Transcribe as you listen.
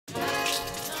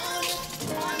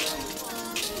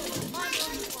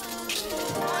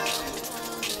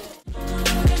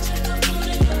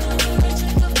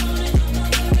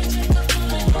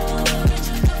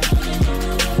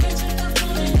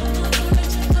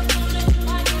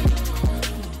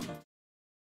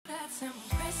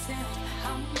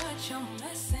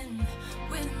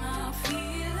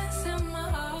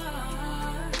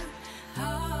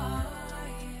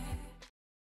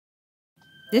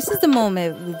This is the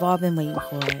moment we've all been waiting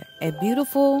for. A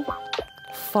beautiful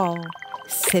fall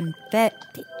synthetic.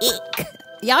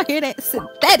 Y'all hear that?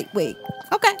 Synthetic wig.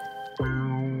 Okay.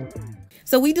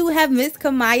 So we do have Miss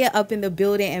Kamaya up in the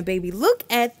building, and baby, look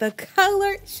at the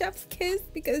color, chef's kiss,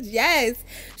 because yes,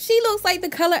 she looks like the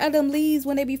color of them leaves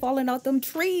when they be falling off them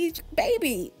trees,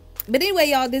 baby. But anyway,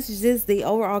 y'all, this is just the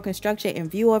overall construction and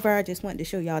view of her. I just wanted to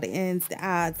show y'all the ends, the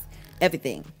eyes,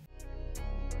 everything.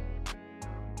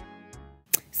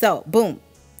 So boom,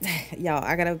 y'all,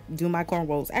 I gotta do my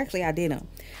cornrows. Actually, I did them,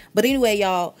 but anyway,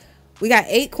 y'all, we got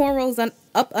 8 cornrows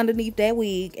up underneath that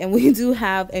wig, and we do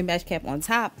have a mesh cap on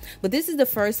top. But this is the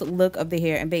first look of the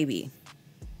hair, and baby,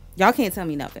 y'all can't tell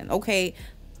me nothing. Okay,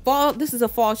 fall. This is a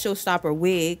fall showstopper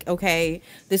wig. Okay,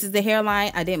 this is the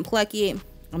hairline. I didn't pluck it.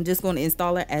 I'm just going to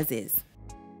install it as is.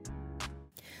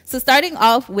 So starting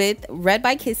off with Red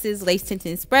by Kiss's Lace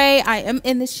Tinting Spray, I am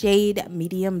in the shade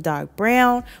medium dark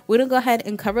brown. We're gonna go ahead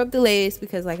and cover up the lace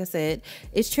because, like I said,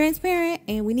 it's transparent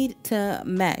and we need it to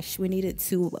mesh. We need it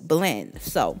to blend.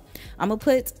 So I'm gonna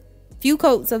put a few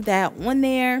coats of that on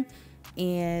there,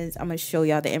 and I'm gonna show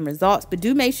y'all the end results. But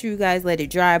do make sure you guys let it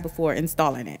dry before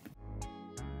installing it.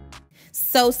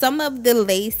 So some of the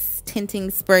lace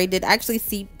tinting spray did actually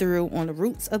seep through on the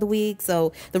roots of the wig.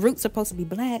 So the roots are supposed to be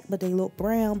black, but they look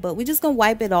brown. But we're just gonna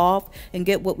wipe it off and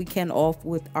get what we can off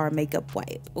with our makeup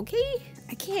wipe.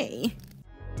 Okay.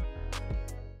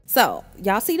 So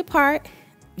y'all see the part.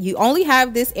 You only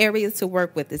have this area to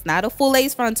work with. It's not a full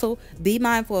lace frontal. Be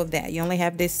mindful of that. You only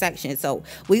have this section. So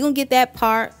we're gonna get that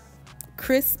part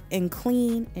crisp and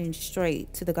clean and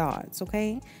straight to the gods,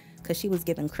 okay? Because she was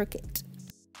giving crooked.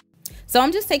 So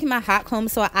I'm just taking my hot comb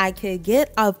so I could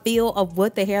get a feel of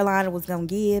what the hairline was going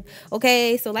to give.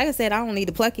 Okay, so like I said, I don't need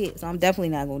to pluck it, so I'm definitely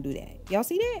not going to do that. Y'all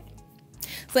see that?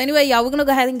 So anyway, y'all, we're going to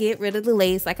go ahead and get rid of the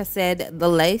lace. Like I said, the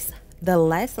less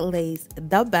lace,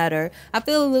 the better. I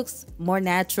feel it looks more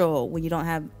natural when you don't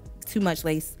have too much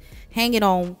lace hanging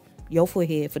on your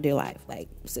forehead for dear life. Like,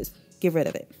 just get rid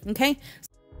of it, okay?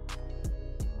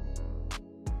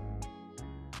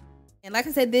 And like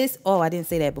I said, I didn't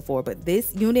say that before, but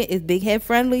this unit is big head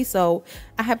friendly, so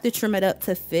I have to trim it up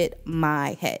to fit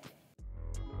my head.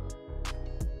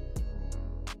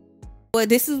 Well,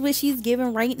 this is what she's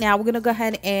giving right now. We're gonna go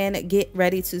ahead and get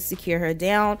ready to secure her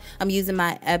down. I'm using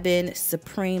my Ebin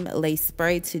Supreme Lace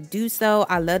Spray to do so.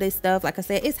 I love this stuff. Like I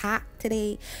said, it's hot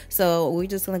today, so we're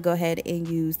just gonna go ahead and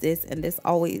use this, and this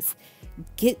always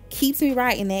keeps me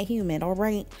right in that humid. All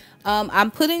right,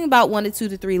 I'm putting about 1 to 2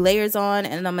 to 3 layers on,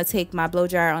 and I'm gonna take my blow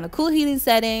dryer on a cool heating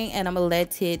setting, and I'm gonna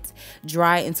let it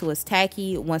dry until it's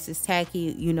tacky. Once it's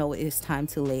tacky, you know it's time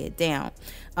to lay it down.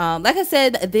 Like I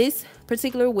said, this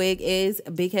particular wig is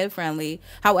big head friendly.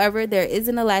 However, there is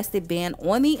an elastic band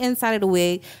on the inside of the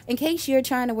wig. In case you're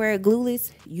trying to wear it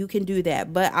glueless, you can do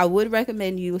that, but I would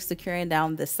recommend you securing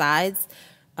down the sides,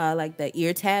 like the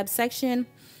ear tab section,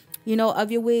 you know,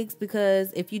 of your wigs,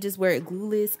 because if you just wear it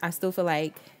glueless, I still feel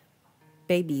like,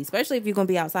 baby, especially if you're gonna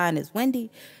be outside and it's windy,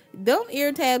 them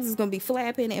ear tabs is gonna be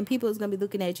flapping and people is gonna be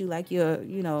looking at you like you're,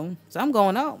 you know, something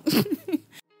going on.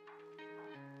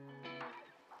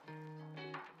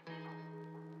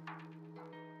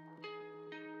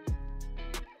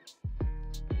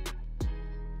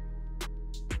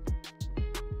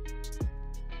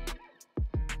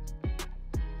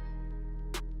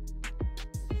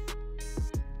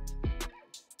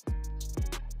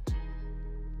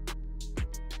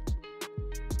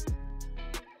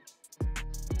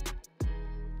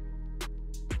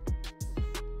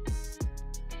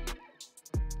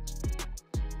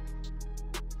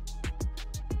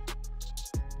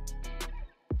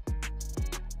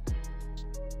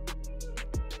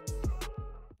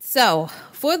 So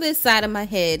for this side of my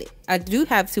head, I do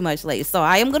have too much lace, so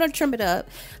I am going to trim it up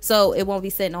so it won't be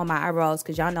sitting on my eyebrows,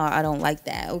 because y'all know I don't like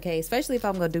that, okay? Especially if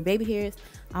I'm going to do baby hairs,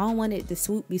 I don't want it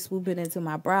to be swooping into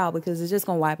my brow, because it's just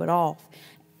going to wipe it off.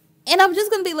 And I'm just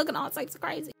going to be looking all types of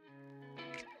crazy.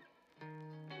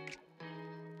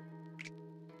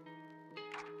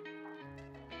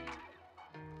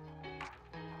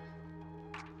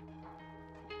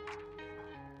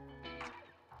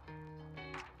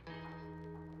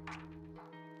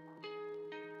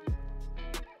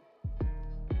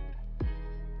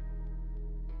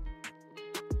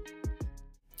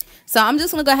 So I'm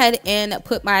just gonna go ahead and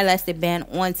put my elastic band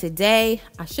on today.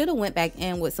 I should have went back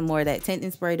in with some more of that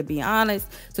tinting spray, to be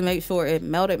honest, to make sure it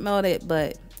melted,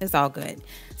 but it's all good.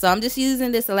 So I'm just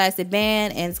using this elastic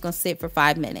band, and it's gonna sit for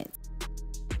 5 minutes.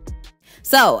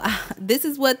 So this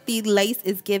is what the lace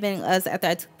is giving us after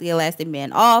I took the elastic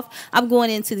band off. I'm going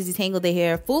in to detangle the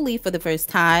hair fully for the first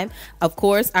time. Of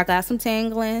course, I got some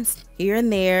tanglings here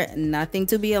and there. Nothing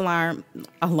to be alarmed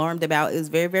about. It's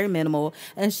very, very minimal.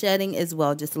 And shedding as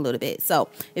well, just a little bit. So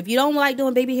if you don't like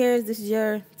doing baby hairs, this is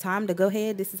your time to go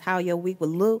ahead. This is how your wig will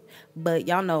look. But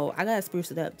y'all know I gotta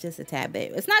spruce it up just a tad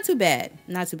bit. It's not too bad.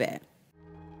 Not too bad.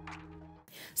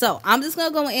 So I'm just going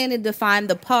to go in and define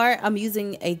the part. I'm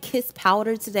using a Kiss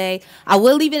powder today. I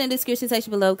will leave it in the description section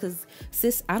below because,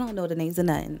 sis, I don't know the names of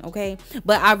nothing, okay?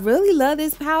 But I really love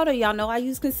this powder. Y'all know I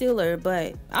use concealer,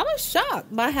 but I was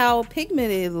shocked by how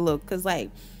pigmented it looked because,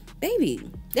 like, baby,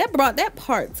 that brought that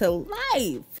part to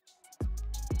life.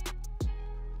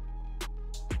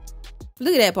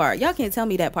 Look at that part. Y'all can't tell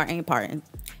me that part ain't parting.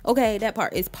 Okay, that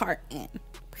part is parting,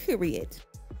 period.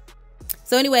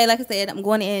 So anyway, like I said, I'm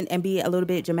going in and be a little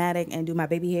bit dramatic and do my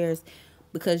baby hairs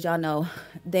because y'all know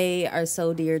they are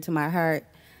so dear to my heart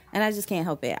and I just can't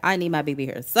help it. I need my baby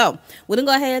hairs. So we're gonna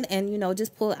go ahead and, you know,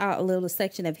 just pull out a little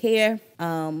section of hair.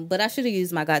 But I should have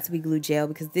used my got2b glue gel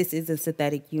because this is a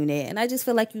synthetic unit and I just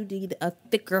feel like you need a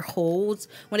thicker hold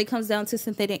when it comes down to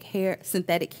synthetic hair.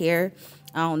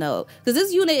 I don't know, because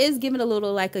this unit is giving a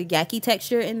little like a yucky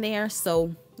texture in there.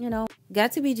 So, you know,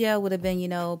 got2b gel would have been, you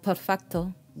know,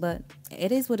 perfecto. But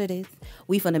it is what it is.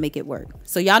 We finna make it work.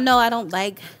 So y'all know I don't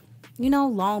like, you know,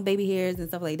 long baby hairs and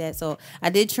stuff like that. So I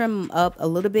did trim them up a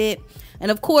little bit.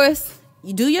 And of course,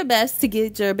 you do your best to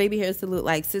get your baby hairs to look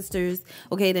like sisters.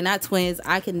 Okay, they're not twins.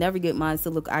 I can never get mine to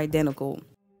look identical.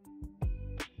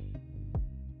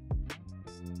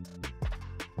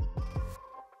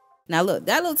 Now look,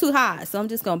 that looked too high. So I'm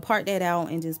just gonna part that out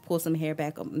and just pull some hair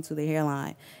back up into the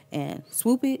hairline and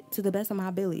swoop it to the best of my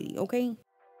ability, okay?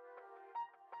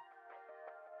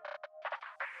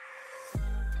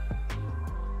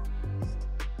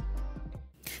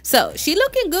 So she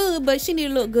looking good, but she need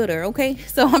to look gooder, okay?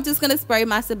 So I'm just gonna spray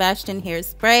my Sebastian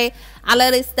hairspray. I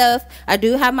love this stuff. I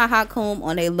do have my hot comb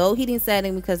on a low heating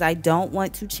setting because I don't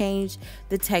want to change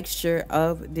the texture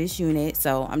of this unit.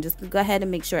 So I'm just gonna go ahead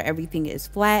and make sure everything is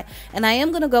flat. And I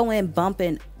am gonna go in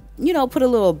bumping, you know, put a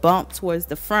little bump towards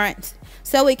the front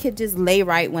so it could just lay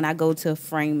right when I go to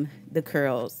frame the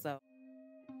curls. So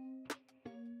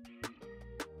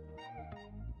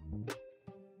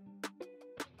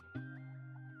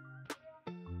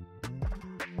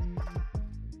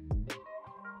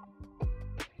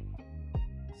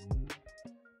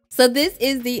So this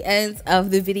is the end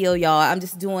of the video, y'all. I'm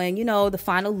just doing, you know, the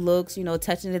final looks, you know,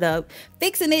 touching it up,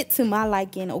 fixing it to my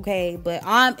liking, okay? But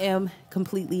I am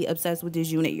completely obsessed with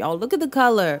this unit, y'all. Look at the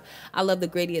color. I love the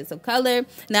gradients of color.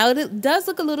 Now, it does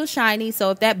look a little shiny, so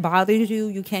if that bothers you,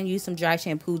 you can use some dry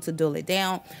shampoo to dull it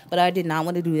down. But I did not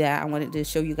want to do that. I wanted to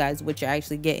show you guys what you're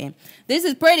actually getting. This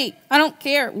is pretty. I don't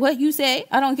care what you say.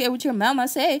 I don't care what your mama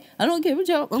say. I don't care what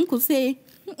your uncle say.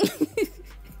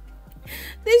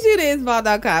 This unit is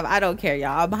𝚘𝚑. I don't care,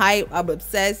 y'all. I'm hype. I'm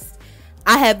obsessed.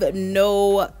 I have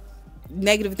no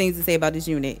negative things to say about this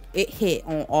unit. It hit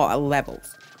on all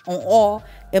levels. On all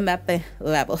MF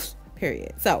levels,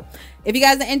 period. So, if you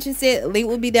guys are interested, link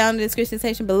will be down in the description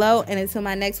section below. And until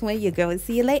my next one, your girl will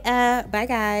see you later. Bye,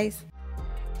 guys.